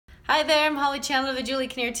Hi there, I'm Holly Chandler, the Julie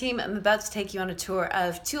Kinnear team. I'm about to take you on a tour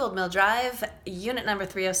of 2 Old Mill Drive, unit number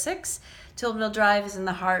 306. 2 Old Mill Drive is in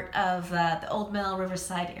the heart of the Old Mill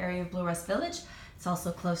Riverside area of Bloor West Village. It's also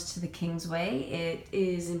close to the Kingsway. It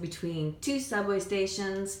is in between 2 subway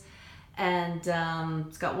stations, and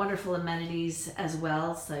it's got wonderful amenities as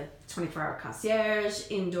well. So 24-hour concierge,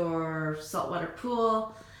 indoor saltwater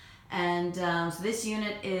pool, and so this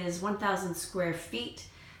unit is 1,000 square feet.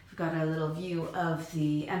 We've got a little view of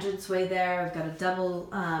the entranceway there. We've got a double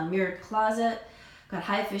mirrored closet. Got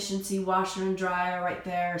high efficiency washer and dryer right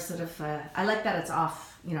there. Sort of, I like that it's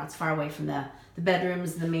off, it's far away from the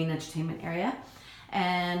bedrooms, the main entertainment area.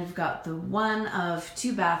 And we've got the one of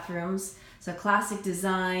 2 bathrooms. So classic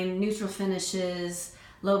design, neutral finishes,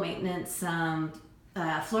 low maintenance,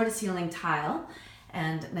 floor to ceiling tile,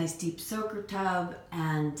 and nice deep soaker tub,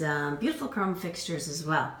 and beautiful chrome fixtures as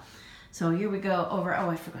well. So here we go over,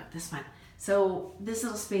 I forgot this one. So this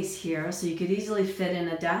little space here, so you could easily fit in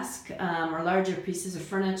a desk or larger pieces of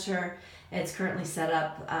furniture. It's currently set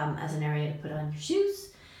up as an area to put on your shoes.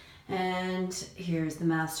 And here's the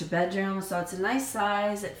master bedroom. So it's a nice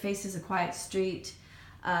size, it faces a quiet street,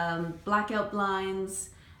 blackout blinds,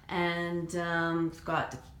 and it's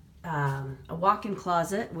got a walk-in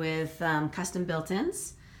closet with custom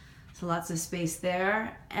built-ins. So lots of space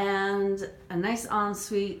there, and a nice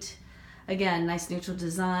ensuite. Again, nice neutral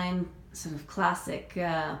design, sort of classic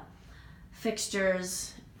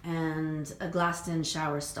fixtures, and a glassed-in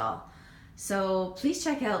shower stall. So please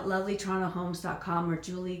check out lovelytorontohomes.com or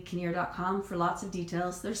juliekinnear.com for lots of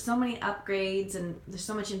details. There's so many upgrades and there's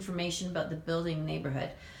so much information about the building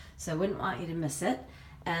neighborhood. So I wouldn't want you to miss it.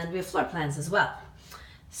 And we have floor plans as well.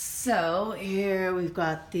 So here we've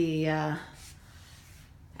got the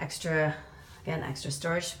extra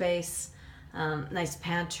storage space, nice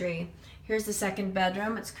pantry. Here's the second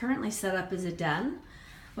bedroom. It's currently set up as a den,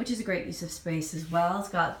 which is a great use of space as well. It's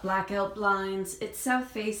got blackout blinds. It's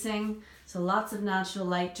south facing, so lots of natural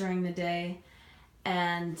light during the day.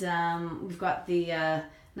 And we've got the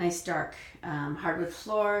nice dark hardwood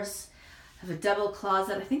floors. I have a double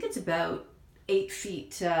closet. I think it's about 8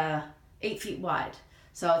 feet wide.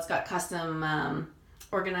 So it's got custom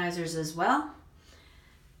organizers as well.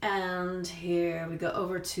 And here we go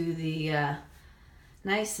over to the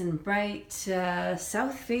nice and bright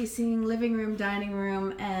south-facing living room, dining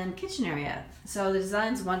room, and kitchen area. So the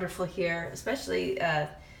design's wonderful here, especially, it's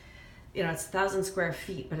 1,000 square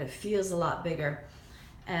feet, but it feels a lot bigger.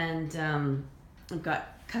 And we've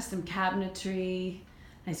got custom cabinetry,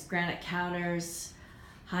 nice granite counters,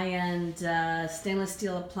 high-end stainless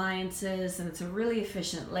steel appliances, and it's a really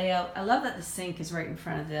efficient layout. I love that the sink is right in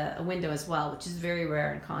front of a window as well, which is very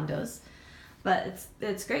rare in condos. But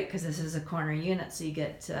it's great because this is a corner unit, so you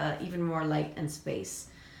get even more light and space.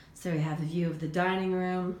 So we have a view of the dining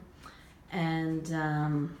room and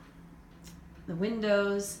the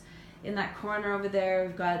windows. In that corner over there,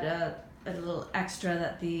 we've got a little extra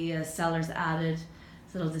that the sellers added.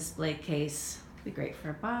 It's a little display case. Could be great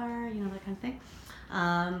for a bar, that kind of thing.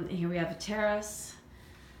 Here we have a terrace.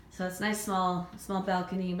 So it's a nice small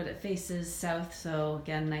balcony, but it faces south, so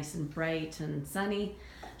again, nice and bright and sunny.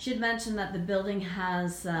 Should mention that the building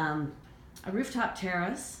has a rooftop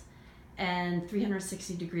terrace and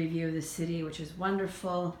 360-degree view of the city, which is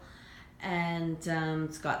wonderful. And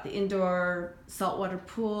it's got the indoor saltwater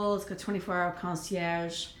pool. It's got 24-hour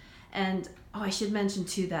concierge. And I should mention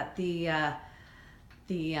too that the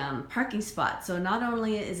parking spot. So not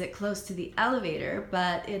only is it close to the elevator,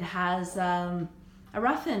 but it has a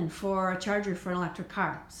rough-in for a charger for an electric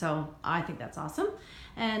car. So I think that's awesome.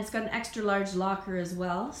 And it's got an extra large locker as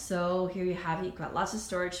well. So here you have it. You've got lots of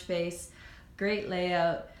storage space, great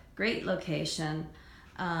layout, great location,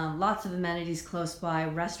 lots of amenities close by,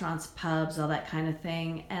 restaurants, pubs, all that kind of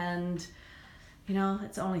thing. And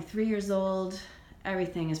it's only 3 years old.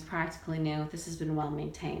 Everything is practically new. This has been well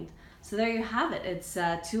maintained. So there you have it. It's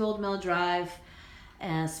 2 Old Mill Drive,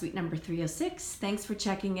 suite number 306. Thanks for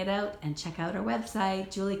checking it out, and check out our website,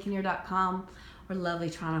 juliekinnear.com or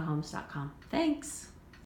lovelytorontohomes.com. Thanks.